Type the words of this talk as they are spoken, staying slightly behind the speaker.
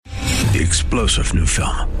The explosive new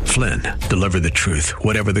film, Flynn, deliver the truth,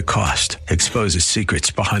 whatever the cost. Exposes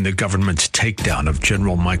secrets behind the government's takedown of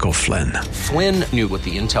General Michael Flynn. Flynn knew what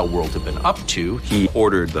the intel world had been up to. He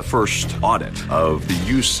ordered the first audit of the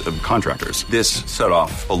use of contractors. This set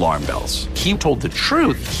off alarm bells. He told the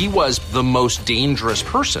truth. He was the most dangerous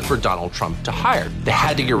person for Donald Trump to hire. They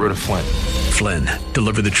had to get rid of Flynn. Flynn,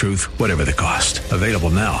 deliver the truth, whatever the cost. Available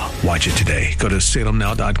now. Watch it today. Go to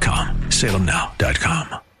salemnow.com.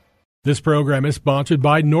 salemnow.com. This program is sponsored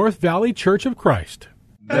by North Valley Church of Christ.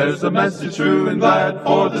 There's a message true and glad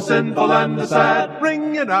for the sinful and the sad.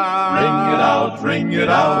 Ring it out, ring it out, ring it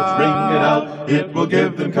out, ring it out. It will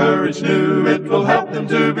give them courage new. It will help them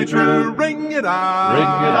to be true. Ring it out, ring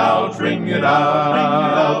it out, ring it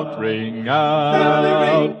out, ring it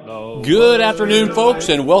out. Good afternoon, folks,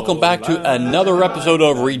 and welcome back to another episode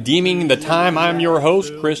of Redeeming the Time. I'm your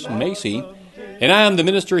host, Chris Macy, and I am the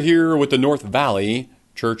minister here with the North Valley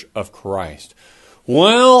Church of Christ.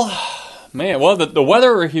 Well, man, the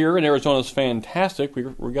weather here in Arizona is fantastic.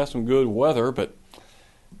 We got some good weather, but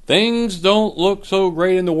things don't look so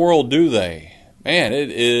great in the world, do they? Man,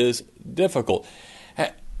 it is difficult.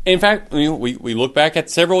 In fact, we look back at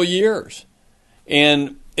several years,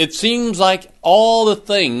 and it seems like all the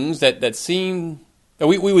things that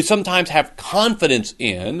we would sometimes have confidence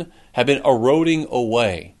in have been eroding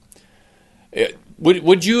away.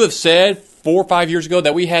 Would you have said 4 or 5 years ago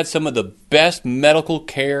that we had some of the best medical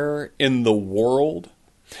care in the world?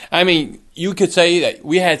 I mean, you could say that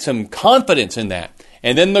we had some confidence in that.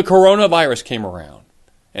 And then the coronavirus came around.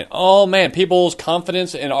 And oh man, people's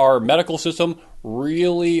confidence in our medical system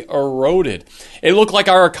really eroded. It looked like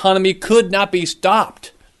our economy could not be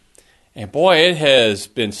stopped. And boy, it has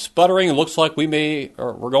been sputtering. It looks like we're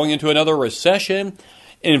going into another recession.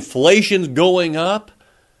 Inflation's going up.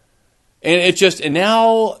 And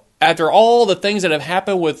now, after all the things that have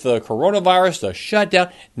happened with the coronavirus, the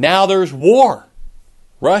shutdown, now there's war.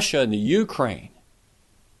 Russia and the Ukraine.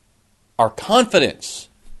 Our confidence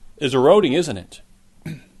is eroding, isn't it?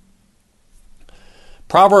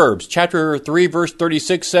 Proverbs chapter 3, verse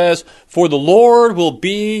 36 says, "For the Lord will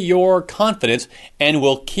be your confidence and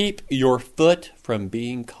will keep your foot from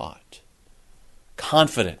being caught."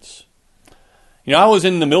 Confidence. You know, I was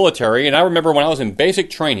in the military, and I remember when I was in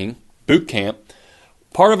basic training, boot camp,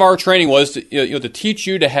 part of our training was to teach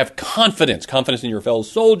you to have confidence. Confidence in your fellow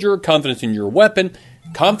soldier, confidence in your weapon,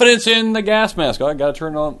 confidence in the gas mask. I got to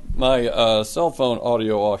turn on my cell phone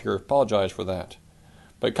audio off here. Apologize for that.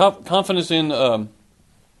 But confidence in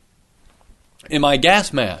my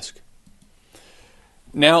gas mask.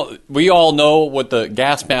 Now, we all know what the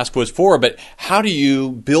gas mask was for, but how do you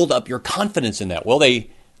build up your confidence in that? Well, they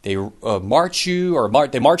marched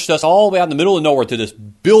us all the way out in the middle of nowhere to this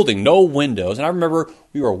building, no windows. And I remember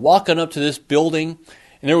we were walking up to this building,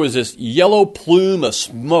 and there was this yellow plume of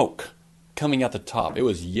smoke coming out the top. It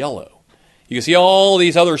was yellow. You can see all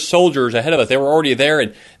these other soldiers ahead of us. They were already there,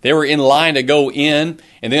 and they were in line to go in.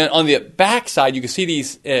 And then on the backside, you can see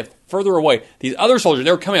these, further away, these other soldiers,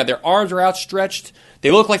 they were coming out. Their arms were outstretched.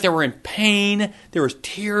 They looked like they were in pain. There was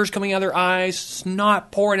tears coming out of their eyes,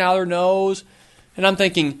 snot pouring out of their nose. And I'm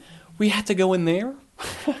thinking, we have to go in there?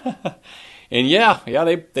 And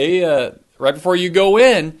they right before you go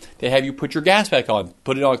in, they have you put your gas back on.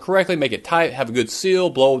 Put it on correctly, make it tight, have a good seal,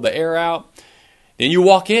 blow the air out. Then you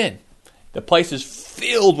walk in. The place is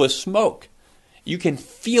filled with smoke. You can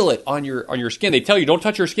feel it on your skin. They tell you, don't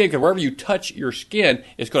touch your skin, because wherever you touch your skin,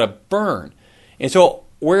 it's going to burn. And so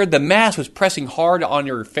where the mask was pressing hard on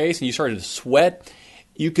your face and you started to sweat,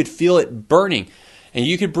 you could feel it burning. And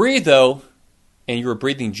you could breathe, though, and you were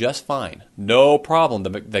breathing just fine. No problem.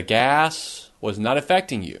 The gas was not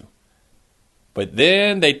affecting you. But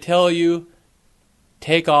then they tell you,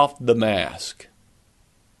 take off the mask.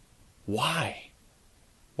 Why?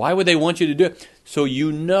 Why would they want you to do it? So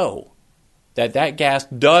you know that gas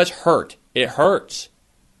does hurt. It hurts.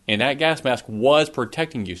 And that gas mask was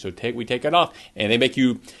protecting you. So we take it off. And they make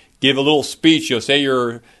you give a little speech. You'll say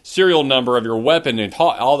your serial number of your weapon and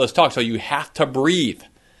all this talk. So you have to breathe.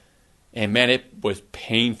 And man, it was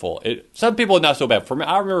painful. Some people, not so bad.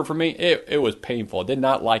 I remember for me, it was painful. I did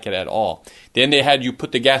not like it at all. Then they had you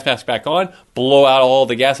put the gas mask back on, blow out all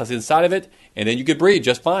the gas that's inside of it, and then you could breathe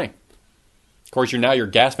just fine. Of course, your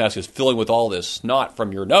gas mask is filling with all this snot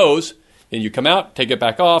from your nose. Then you come out, take it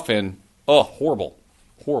back off, and horrible.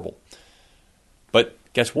 Horrible. But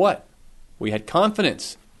guess what? We had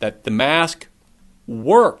confidence that the mask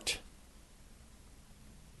worked.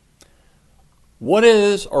 What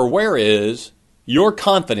is or where is your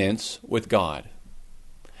confidence with God?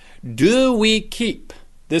 Do we keep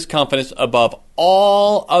this confidence above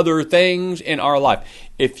all other things in our life.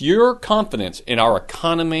 If your confidence in our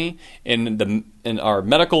economy, in our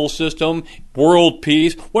medical system, world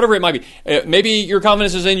peace, whatever it might be, maybe your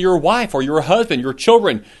confidence is in your wife or your husband, your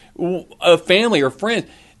children, a family or friends,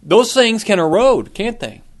 those things can erode, can't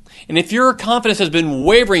they? And if your confidence has been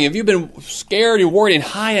wavering, if you've been scared and worried and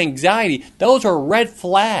high anxiety, those are red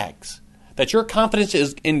flags that your confidence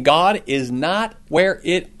in God is not where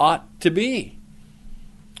it ought to be.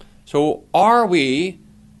 So are we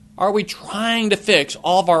trying to fix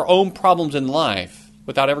all of our own problems in life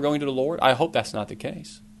without ever going to the Lord? I hope that's not the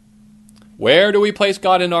case. Where do we place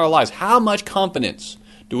God in our lives? How much confidence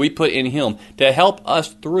do we put in Him to help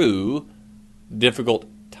us through difficult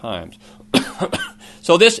times?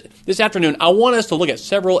 So this afternoon, I want us to look at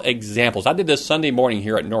several examples. I did this Sunday morning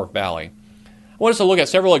here at North Valley. I want us to look at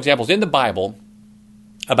several examples in the Bible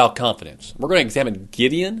about confidence. We're going to examine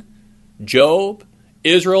Gideon, Job,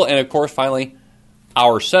 Israel, and of course, finally,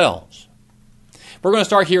 ourselves. We're going to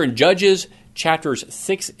start here in Judges chapters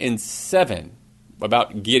 6 and 7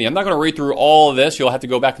 about Gideon. I'm not going to read through all of this. You'll have to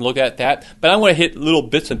go back and look at that. But I want to hit little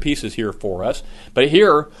bits and pieces here for us. But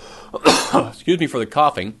here, excuse me for the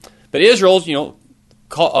coughing, but Israel's, they're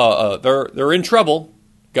in trouble.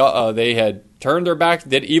 They had turned their back,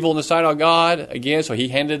 did evil in the sight of God again, so He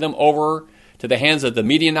handed them over to the hands of the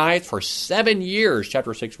Midianites for 7 years,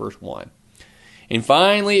 chapter 6, verse 1. And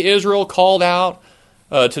finally, Israel called out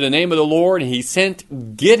to the name of the Lord, and He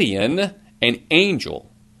sent Gideon, an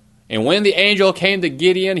angel. And when the angel came to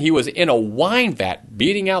Gideon, he was in a wine vat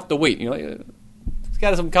beating out the wheat. He's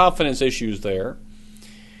got some confidence issues there.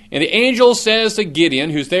 And the angel says to Gideon,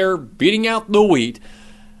 who's there beating out the wheat,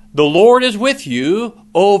 "The Lord is with you,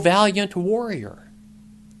 O valiant warrior."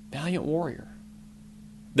 Valiant warrior.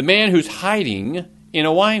 The man who's hiding in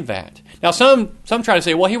a wine vat. Now, some try to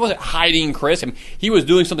say, well, he wasn't hiding, Chris. He was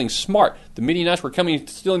doing something smart. The Midianites were coming,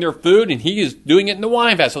 stealing their food, and he is doing it in the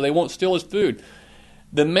wine vat so they won't steal his food.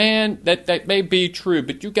 The man, that may be true,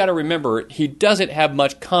 but you've got to remember, he doesn't have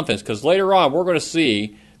much confidence, because later on we're going to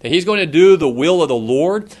see that he's going to do the will of the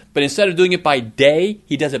Lord, but instead of doing it by day,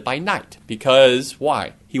 he does it by night. Because,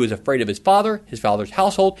 why? He was afraid of his father's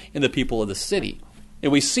household, and the people of the city.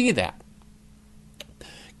 And we see that.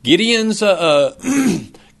 Gideon's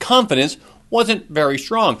confidence wasn't very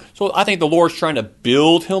strong. So I think the Lord's trying to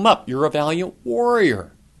build him up. You're a valiant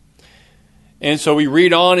warrior. And so we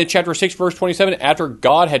read on in chapter 6, verse 27, after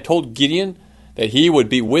God had told Gideon that He would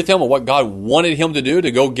be with him and what God wanted him to do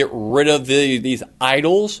to go get rid of these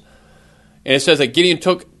idols. And it says that Gideon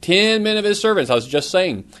took 10 men of his servants, I was just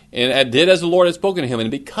saying, and did as the Lord had spoken to him. And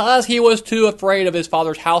because he was too afraid of his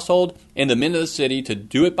father's household and the men of the city to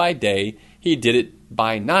do it by day, he did it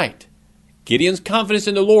by night. Gideon's confidence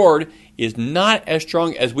in the Lord is not as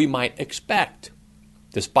strong as we might expect.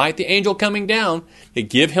 Despite the angel coming down to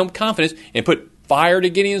give him confidence and put fire to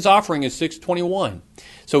Gideon's offering in 6:21.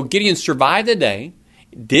 So Gideon survived the day,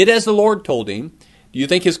 did as the Lord told him. Do you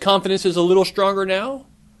think his confidence is a little stronger now?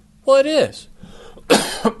 Well, it is.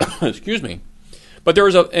 Excuse me. But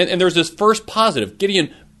there's this first positive.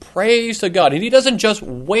 Gideon prays to God. And he doesn't just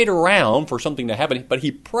wait around for something to happen, but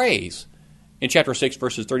he prays in chapter 6,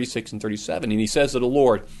 verses 36 and 37. And he says to the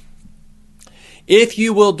Lord, "If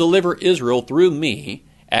you will deliver Israel through me,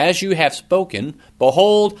 as you have spoken,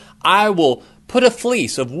 behold, I will put a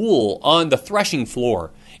fleece of wool on the threshing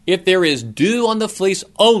floor. If there is dew on the fleece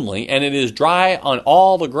only, and it is dry on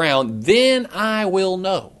all the ground, then I will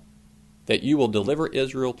know that you will deliver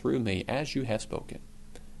Israel through me, as you have spoken.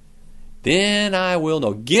 Then I will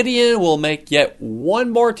know." Gideon will make yet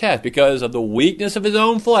one more test because of the weakness of his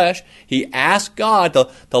own flesh. He asked God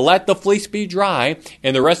to let the fleece be dry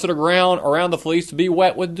and the rest of the ground around the fleece to be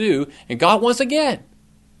wet with dew. And God once again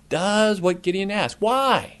does what Gideon asked.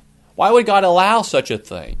 Why? Why would God allow such a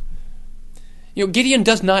thing? Gideon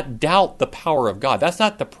does not doubt the power of God. That's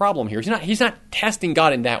not the problem here. He's not testing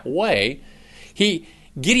God in that way.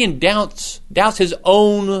 Gideon doubts his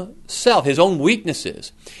own self, his own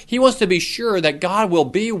weaknesses. He wants to be sure that God will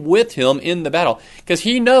be with him in the battle because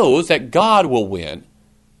he knows that God will win,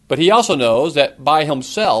 but he also knows that by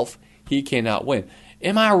himself he cannot win.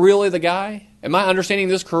 Am I really the guy? Am I understanding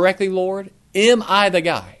this correctly, Lord? Am I the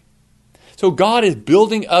guy? So God is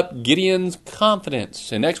building up Gideon's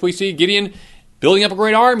confidence. And next we see Gideon building up a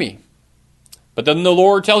great army. But then the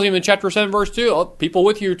Lord tells him in chapter 7, verse 2, "Oh, people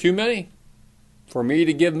with you are too many for me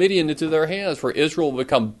to give Midian into their hands, for Israel will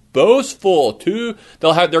become boastful.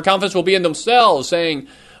 Their confidence will be in themselves, saying,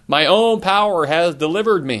 'My own power has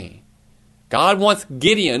delivered me.'" God wants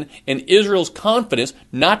Gideon and Israel's confidence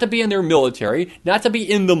not to be in their military, not to be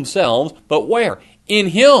in themselves, but where? In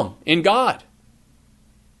Him, in God.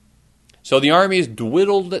 So the army is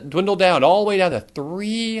dwindled down all the way down to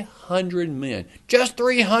 300 men. Just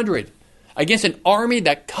 300 against an army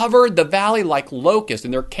that covered the valley like locusts,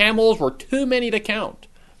 and their camels were too many to count.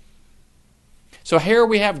 So here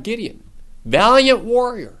we have Gideon, valiant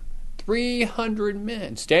warrior, 300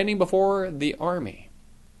 men standing before the army.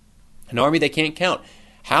 An army they can't count.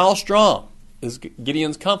 How strong is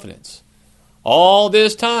Gideon's confidence? All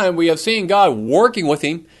this time we have seen God working with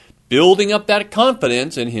him, building up that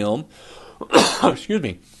confidence in him. Excuse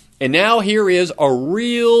me. And now here is a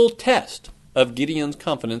real test of Gideon's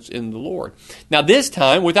confidence in the Lord. Now this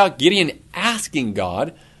time, without Gideon asking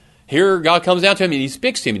God, here God comes down to him and he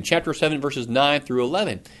speaks to him in chapter 7, verses 9 through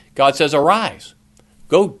 11. God says, "Arise,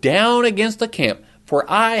 go down against the camp, for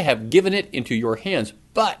I have given it into your hands.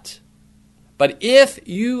 But if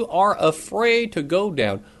you are afraid to go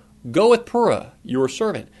down, go with Purah, your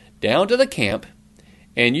servant, down to the camp,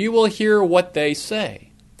 and you will hear what they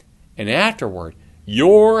say. And afterward,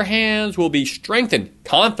 your hands will be strengthened."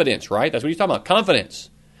 Confidence, right? That's what he's talking about, confidence.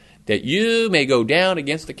 "That you may go down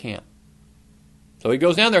against the camp." So he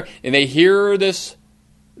goes down there, and they hear this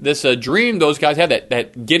dream those guys have,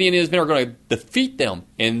 that Gideon and his men are going to defeat them,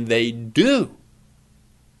 and they do.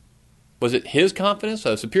 Was it his confidence,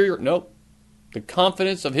 a superior? Nope. The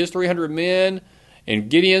confidence of his 300 men and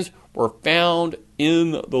Gideon's were found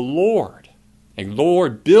in the Lord. And the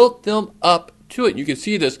Lord built them up to it. You can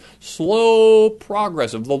see this slow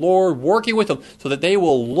progress of the Lord working with them so that they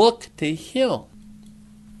will look to him.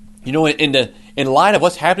 You know, in light of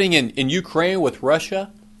what's happening in Ukraine with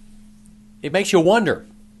Russia, it makes you wonder.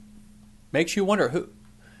 Who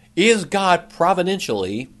is God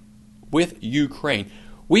providentially with Ukraine?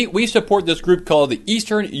 We support this group called the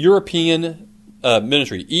Eastern European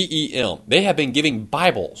Ministry, EEM. They have been giving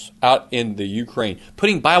Bibles out in the Ukraine,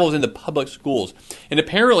 putting Bibles in the public schools. And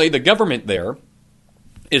apparently the government there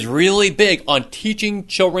is really big on teaching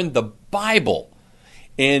children the Bible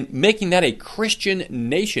and making that a Christian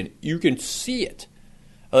nation. You can see it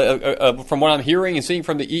from what I'm hearing and seeing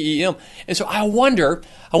from the EEM. And so I wonder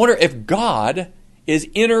if God is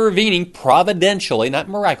intervening providentially, not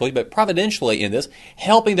miraculously, but providentially in this,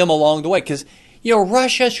 helping them along the way. Because, you know,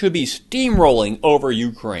 Russia should be steamrolling over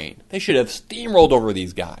Ukraine. They should have steamrolled over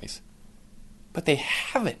these guys. But they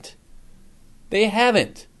haven't.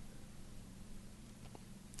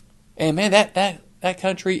 And man, that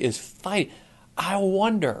country is fighting. I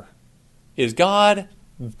wonder, is God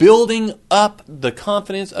building up the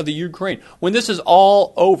confidence of the Ukraine? When this is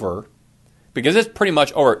all over, because it's pretty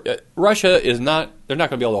much over, Russia is not, they're not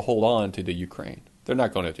going to be able to hold on to the Ukraine. They're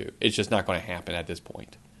not going to do. It's just not going to happen at this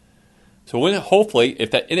point. So when hopefully,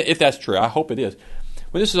 if that's true, I hope it is,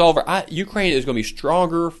 when this is over, Ukraine is going to be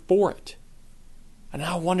stronger for it. And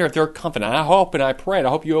I wonder if they're confident. I hope and I pray, and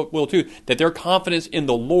I hope you will too, that their confidence in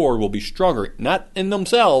the Lord will be stronger, not in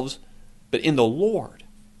themselves, but in the Lord,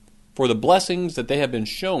 for the blessings that they have been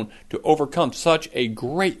shown to overcome such a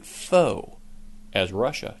great foe as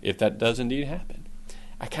Russia, if that does indeed happen.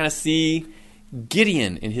 I kind of see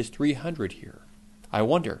Gideon in his 300 here. I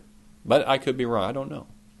wonder, but I could be wrong. I don't know.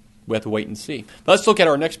 We have to wait and see. But let's look at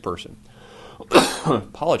our next person.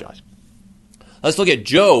 Apologize. Let's look at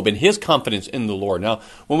Job and his confidence in the Lord. Now,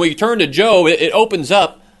 when we turn to Job, it opens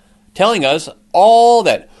up telling us all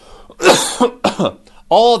that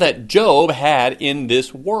all that Job had in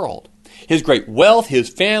this world. His great wealth, his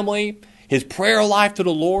family, his prayer life to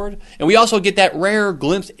the Lord. And we also get that rare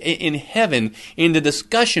glimpse in heaven in the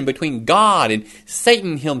discussion between God and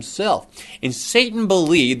Satan himself. And Satan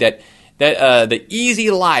believed that the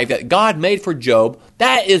easy life that God made for Job,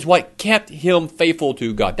 that is what kept him faithful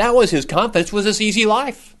to God. That was his confidence, was this easy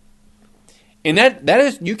life. And that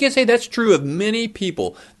is, you can say that's true of many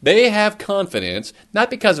people. They have confidence,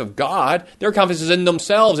 not because of God. Their confidence is in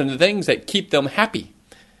themselves and the things that keep them happy.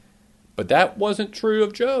 But that wasn't true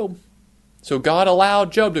of Job. So God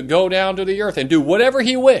allowed Job to go down to the earth and do whatever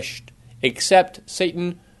he wished, except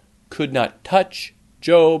Satan could not touch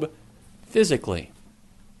Job physically.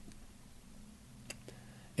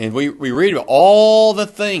 And we read about all the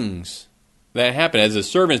things that happen as the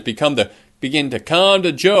servants begin to come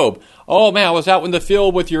to Job. Oh man, I was out in the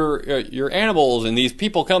field with your animals, and these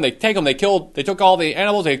people come, they take them, they took all the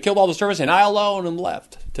animals, they killed all the servants, and I alone am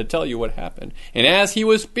left to tell you what happened. And as he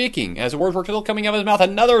was speaking, as the words were still coming out of his mouth,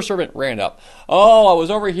 another servant ran up. Oh, I was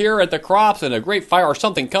over here at the crops, and a great fire or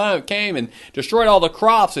something came and destroyed all the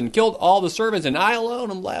crops and killed all the servants, and I alone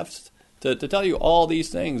am left to tell you all these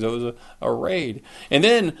things. It was a raid. And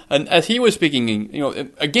then, as he was speaking,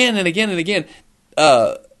 again and again and again,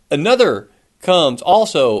 another comes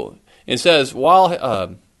also and says,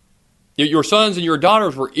 while Your sons and your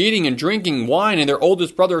daughters were eating and drinking wine in their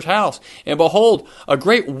oldest brother's house. And behold, a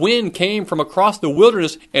great wind came from across the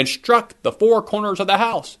wilderness and struck the four corners of the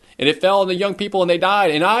house. And it fell on the young people and they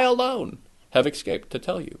died. And I alone have escaped to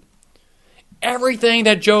tell you. Everything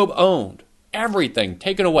that Job owned, everything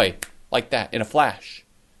taken away like that in a flash,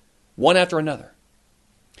 one after another.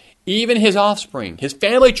 Even his offspring, his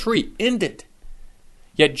family tree ended.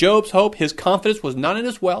 Yet Job's hope, his confidence was not in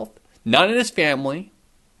his wealth, not in his family.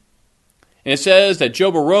 And it says that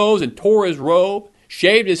Job arose and tore his robe,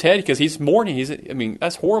 shaved his head because he's mourning.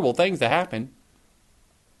 That's horrible things to happen.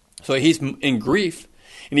 So he's in grief.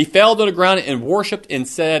 And he fell to the ground and worshipped and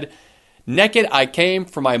said, naked I came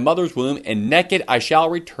from my mother's womb, and naked I shall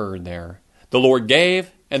return there. The Lord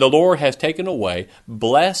gave, and the Lord has taken away.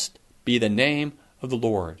 Blessed be the name of the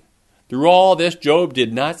Lord. Through all this, Job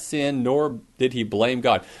did not sin, nor did he blame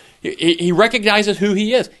God. He recognizes who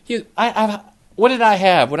he is. What did I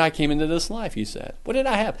have when I came into this life, he said. What did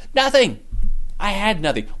I have? Nothing. I had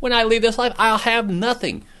nothing. When I leave this life, I'll have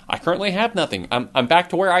nothing. I currently have nothing. I'm back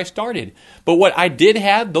to where I started. But what I did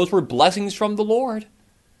have, those were blessings from the Lord.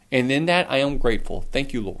 And in that, I am grateful.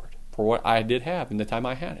 Thank you, Lord, for what I did have in the time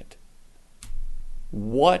I had it.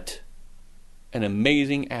 What an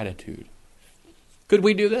amazing attitude. Could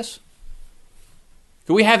we do this?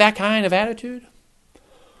 Could we have that kind of attitude?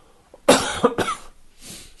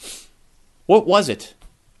 What was it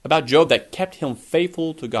about Job that kept him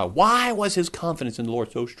faithful to God? Why was his confidence in the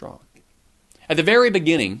Lord so strong? At the very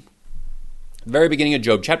beginning of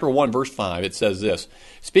Job, chapter 1, verse 5, it says this,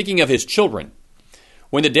 speaking of his children,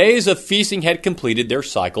 when the days of feasting had completed their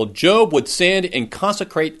cycle, Job would send and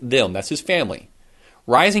consecrate them, that's his family,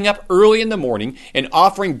 rising up early in the morning and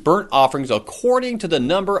offering burnt offerings according to the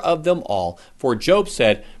number of them all. For Job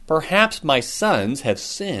said, perhaps my sons have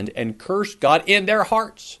sinned and cursed God in their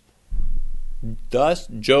hearts. Thus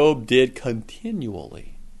Job did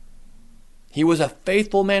continually. He was a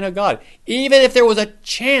faithful man of God. Even if there was a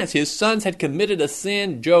chance his sons had committed a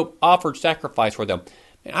sin, Job offered sacrifice for them.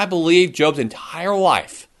 And I believe Job's entire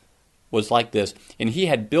life was like this, and he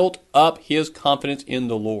had built up his confidence in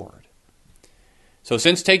the Lord. So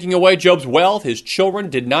since taking away Job's wealth, his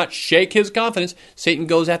children did not shake his confidence. Satan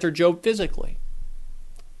goes after Job physically.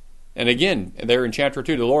 And again, there in chapter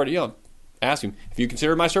 2, the Lord asked him, if you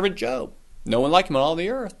consider my servant Job, no one like him on all the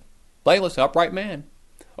earth, blameless, upright man.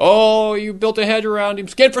 Oh, you built a hedge around him,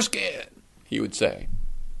 skin for skin, he would say.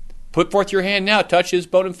 Put forth your hand now, touch his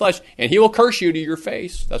bone and flesh, and he will curse you to your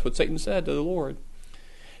face. That's what Satan said to the Lord.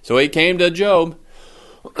 So he came to Job,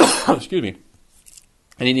 excuse me,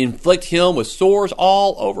 and he inflicted him with sores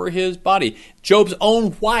all over his body. Job's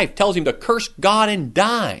own wife tells him to curse God and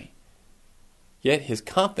die. Yet his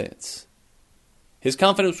confidence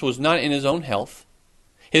was not in his own health.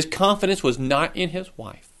 His confidence was not in his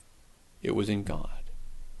wife. It was in God.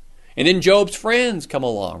 And then Job's friends come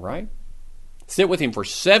along, right? Sit with him for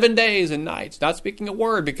 7 days and nights, not speaking a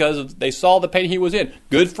word because they saw the pain he was in.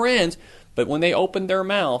 Good friends, but when they opened their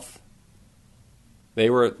mouth, they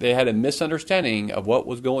had a misunderstanding of what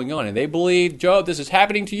was going on. And they believed, Job, this is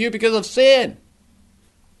happening to you because of sin.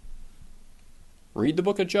 Read the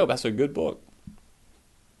book of Job. That's a good book.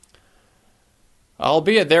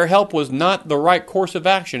 Albeit their help was not the right course of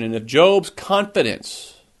action. And if Job's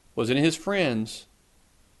confidence was in his friends,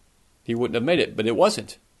 he wouldn't have made it. But it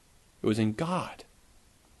wasn't. It was in God.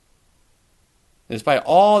 And despite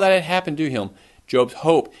all that had happened to him, Job's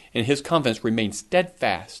hope and his confidence remained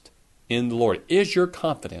steadfast in the Lord. Is your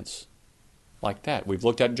confidence like that? We've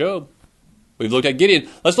looked at Job. We've looked at Gideon.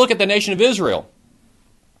 Let's look at the nation of Israel.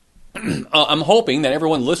 I'm hoping that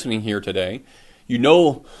everyone listening here today, you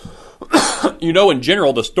know in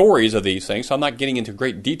general the stories of these things, so I'm not getting into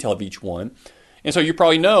great detail of each one. And so you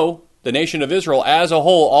probably know the nation of Israel as a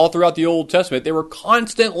whole, all throughout the Old Testament, they were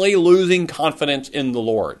constantly losing confidence in the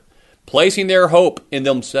Lord, placing their hope in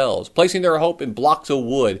themselves, placing their hope in blocks of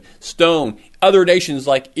wood, stone, other nations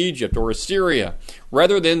like Egypt or Assyria,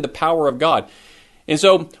 rather than the power of God. And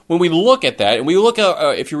so when we look at that, and we look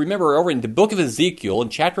at, if you remember over in the book of Ezekiel in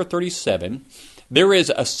chapter 37, there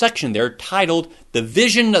is a section there titled, The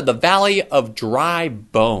Vision of the Valley of Dry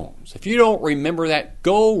Bones. If you don't remember that,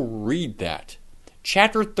 go read that.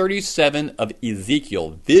 Chapter 37 of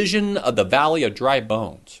Ezekiel, Vision of the Valley of Dry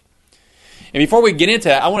Bones. And before we get into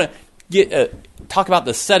that, I want to talk about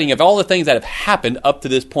the setting of all the things that have happened up to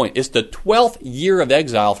this point. It's the 12th year of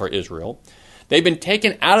exile for Israel. They've been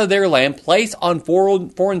taken out of their land, placed on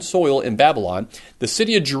foreign soil in Babylon. The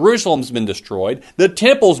city of Jerusalem's been destroyed. The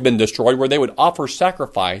temple's been destroyed where they would offer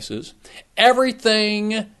sacrifices.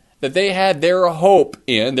 Everything that they had their hope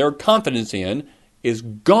in, their confidence in, is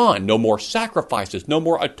gone. No more sacrifices, no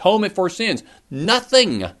more atonement for sins,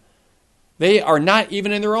 nothing. They are not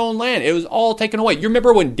even in their own land. It was all taken away. You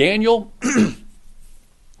remember when Daniel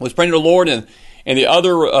was praying to the Lord and the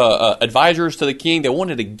other advisors to the king, they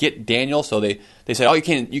wanted to get Daniel, so they said, oh,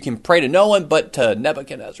 you can pray to no one but to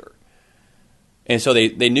Nebuchadnezzar. And so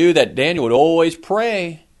they knew that Daniel would always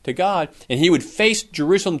pray to God, and he would face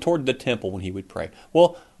Jerusalem toward the temple when he would pray.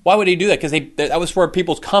 Well, why would he do that? Because that was where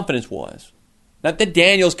people's confidence was. Not that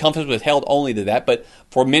Daniel's confidence was held only to that, but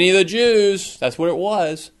for many of the Jews, that's what it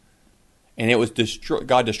was. And it was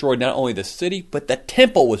God destroyed not only the city, but the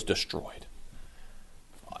temple was destroyed.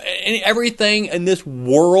 And everything in this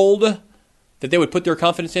world that they would put their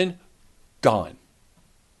confidence in, gone.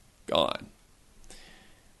 Gone.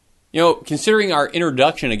 You know, considering our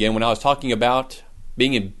introduction again, when I was talking about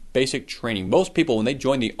being in basic training, most people, when they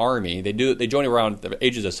join the Army, they join around the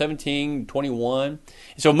ages of 17, 21.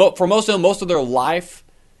 So for most of them, most of their life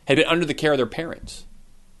had been under the care of their parents.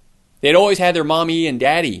 They'd always had their mommy and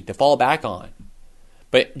daddy to fall back on.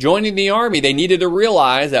 But joining the Army, they needed to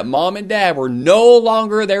realize that mom and dad were no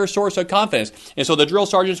longer their source of confidence. And so the drill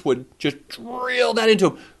sergeants would just drill that into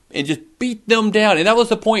them and just beat them down. And that was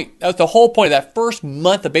the point. That was the whole point of that first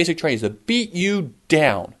month of basic training, is to beat you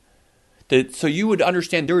down. So you would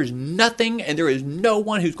understand there is nothing and there is no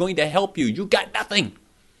one who's going to help you. You got nothing.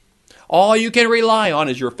 All you can rely on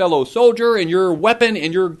is your fellow soldier and your weapon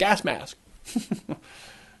and your gas mask.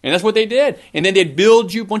 And that's what they did. And then they'd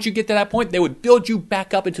build you, once you get to that point, they would build you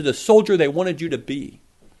back up into the soldier they wanted you to be.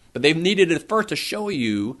 But they needed it first to show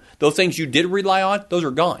you those things you did rely on, those are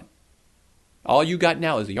gone. All you got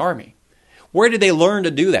now is the Army. Where did they learn to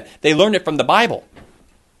do that? They learned it from the Bible.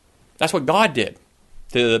 That's what God did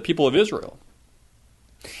to the people of Israel.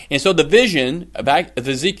 And so the vision, back of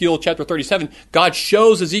Ezekiel chapter 37, God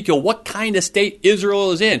shows Ezekiel what kind of state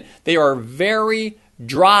Israel is in. They are very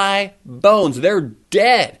dry bones. They're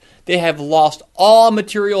dead. They have lost all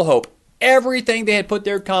material hope. Everything they had put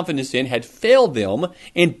their confidence in had failed them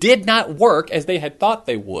and did not work as they had thought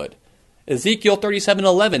they would. Ezekiel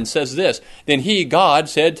 37:11 says this, Then he, God,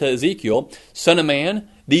 said to Ezekiel, Son of man,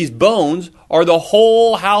 these bones are the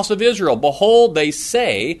whole house of Israel. Behold, they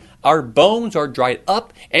say, our bones are dried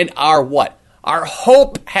up, and our what? Our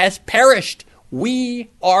hope has perished. We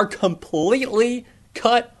are completely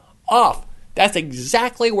cut off. That's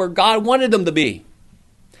exactly where God wanted them to be.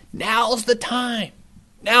 Now's the time.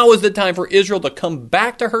 Now is the time for Israel to come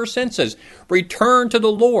back to her senses, return to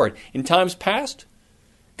the Lord. In times past,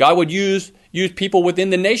 God would use people within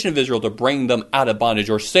the nation of Israel to bring them out of bondage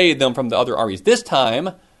or save them from the other armies. This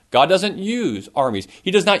time, God doesn't use armies.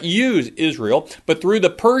 He does not use Israel, but through the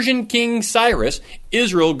Persian king Cyrus,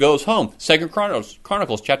 Israel goes home. 2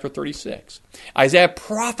 Chronicles chapter 36. Isaiah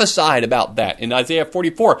prophesied about that in Isaiah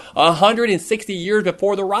 44, 160 years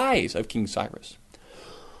before the rise of King Cyrus.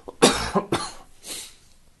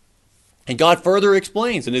 And God further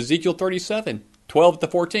explains in Ezekiel 37,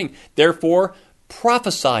 12-14, Therefore,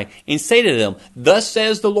 prophesy and say to them, Thus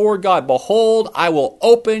says the Lord God, Behold, I will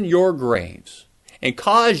open your graves and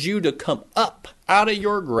cause you to come up out of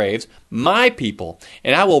your graves, my people,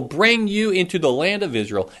 and I will bring you into the land of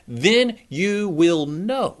Israel. Then you will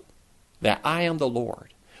know that I am the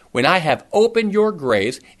Lord, when I have opened your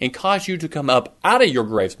graves and caused you to come up out of your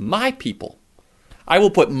graves, my people. I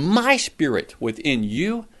will put my spirit within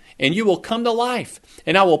you, and you will come to life,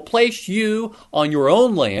 and I will place you on your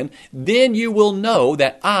own land. Then you will know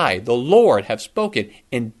that I, the Lord, have spoken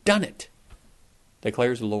and done it,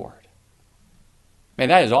 declares the Lord. Man,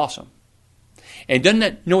 that is awesome. And doesn't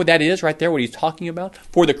that, you know what that is right there, what he's talking about?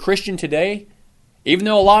 For the Christian today, even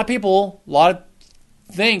though a lot of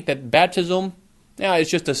think that baptism, it's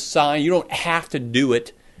just a sign, you don't have to do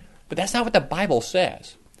it, but that's not what the Bible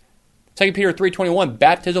says. 2 Peter 3:21,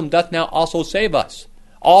 baptism doth now also save us.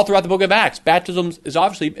 All throughout the book of Acts, baptism is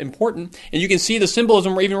obviously important, and you can see the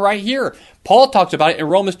symbolism even right here. Paul talks about it in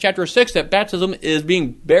Romans chapter 6, that baptism is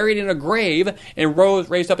being buried in a grave and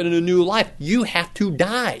raised up into a new life. You have to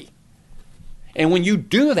die. And when you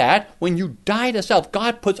do that, when you die to self,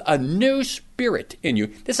 God puts a new spirit in you.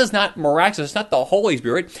 This is not miraculous. It's not the Holy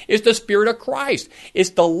Spirit. It's the Spirit of Christ.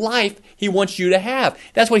 It's the life He wants you to have.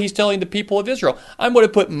 That's what He's telling the people of Israel. I'm going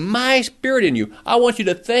to put my spirit in you. I want you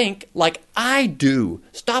to think like I do.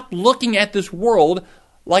 Stop looking at this world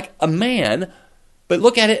like a man, but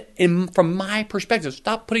look at it from my perspective.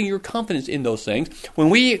 Stop putting your confidence in those things. When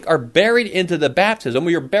we are buried into the baptism,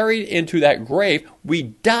 we are buried into that grave, we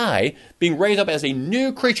die, being raised up as a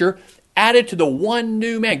new creature, added to the one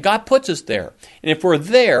new man. God puts us there. And if we're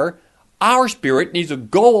there, our spirit needs to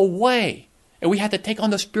go away. And we have to take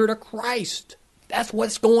on the Spirit of Christ. That's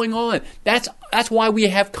what's going on. That's why we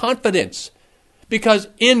have confidence. Because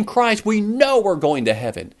in Christ, we know we're going to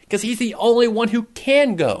heaven. Because He's the only one who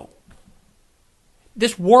can go.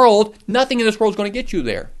 This world, nothing in this world is going to get you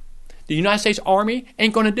there. The United States Army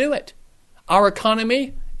ain't going to do it. Our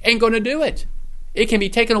economy ain't going to do it. It can be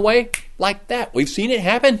taken away like that. We've seen it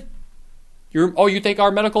happen. You think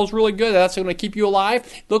our medical is really good? That's going to keep you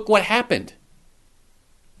alive? Look what happened.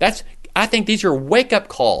 I think these are wake-up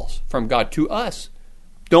calls from God to us.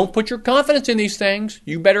 Don't put your confidence in these things.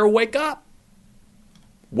 You better wake up.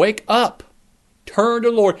 Wake up. Turn to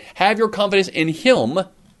the Lord. Have your confidence in Him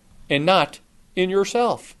and not in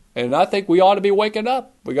yourself. And I think we ought to be waking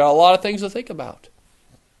up. We got a lot of things to think about.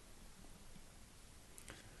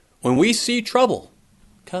 When we see trouble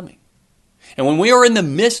coming, and when we are in the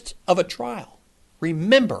midst of a trial,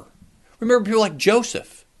 remember people like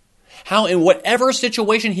Joseph, how in whatever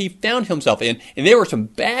situation he found himself in, and there were some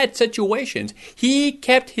bad situations, he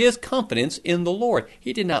kept his confidence in the Lord.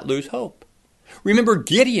 He did not lose hope. Remember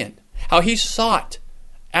Gideon, how he sought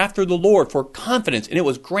after the Lord for confidence, and it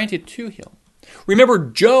was granted to him. Remember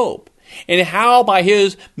Job, and how by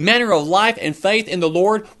his manner of life and faith in the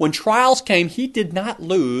Lord, when trials came, he did not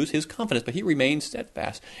lose his confidence, but he remained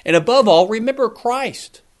steadfast. And above all, remember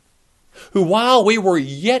Christ, who while we were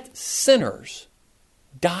yet sinners,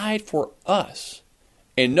 died for us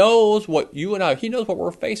and knows what you and I, He knows what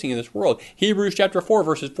we're facing in this world. Hebrews chapter 4,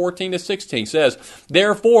 verses 14 to 16 says,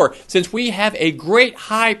 "Therefore, since we have a great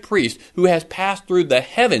high priest who has passed through the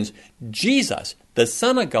heavens, Jesus, the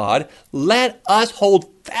Son of God, let us hold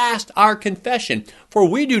fast our confession. For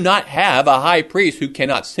we do not have a high priest who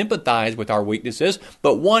cannot sympathize with our weaknesses,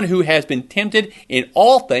 but one who has been tempted in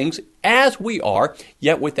all things as we are,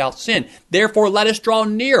 yet without sin. Therefore, let us draw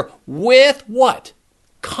near with" what?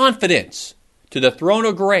 Confidence to the throne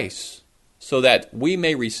of grace, so that we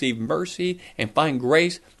may receive mercy and find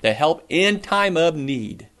grace to help in time of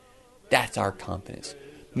need. That's our confidence.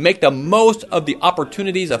 Make the most of the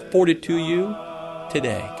opportunities afforded to you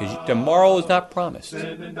today, because tomorrow is not promised.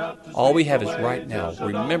 All we have is right now.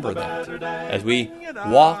 Remember that as we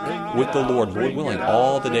walk with the Lord, Lord willing,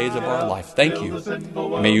 all the days of our life. Thank you.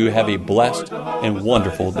 May you have a blessed and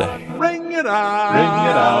wonderful day. Ring it out, ring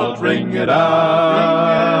it out, ring it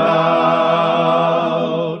out.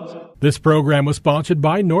 This program was sponsored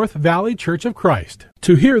by North Valley Church of Christ.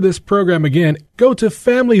 To hear this program again, go to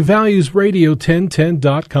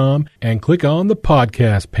FamilyValuesRadio1010.com and click on the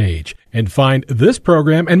podcast page and find this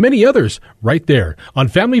program and many others right there on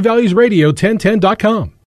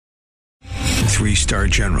FamilyValuesRadio1010.com. 3-star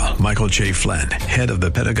General Michael J. Flynn, head of the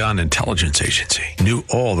Pentagon Intelligence Agency, knew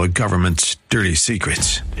all the government's dirty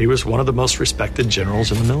secrets. He was one of the most respected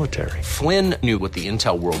generals in the military. Flynn knew what the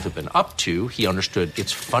intel world had been up to. He understood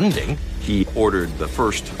its funding. He ordered the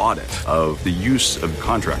first audit of the use of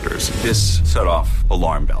contractors. This set off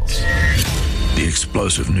alarm bells. The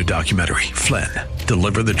explosive new documentary, Flynn,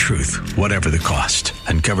 Deliver the Truth, Whatever the Cost,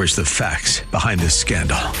 uncovers the facts behind this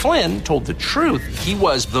scandal. Flynn told the truth. He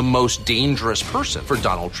was the most dangerous person for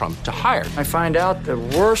Donald Trump to hire. I find out the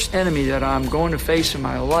worst enemy that I'm going to face in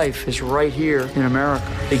my life is right here in America.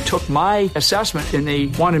 They took my assessment and they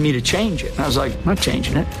wanted me to change it. And I was like, I'm not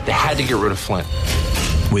changing it. They had to get rid of Flynn.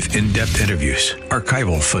 With in-depth interviews,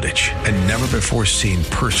 archival footage, and never-before-seen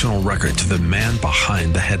personal records of the man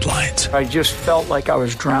behind the headlines. I just felt like I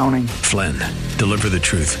was drowning. Flynn, Deliver the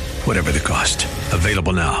Truth, Whatever the Cost.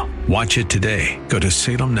 Available now. Watch it today. Go to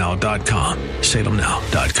salemnow.com.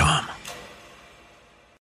 salemnow.com.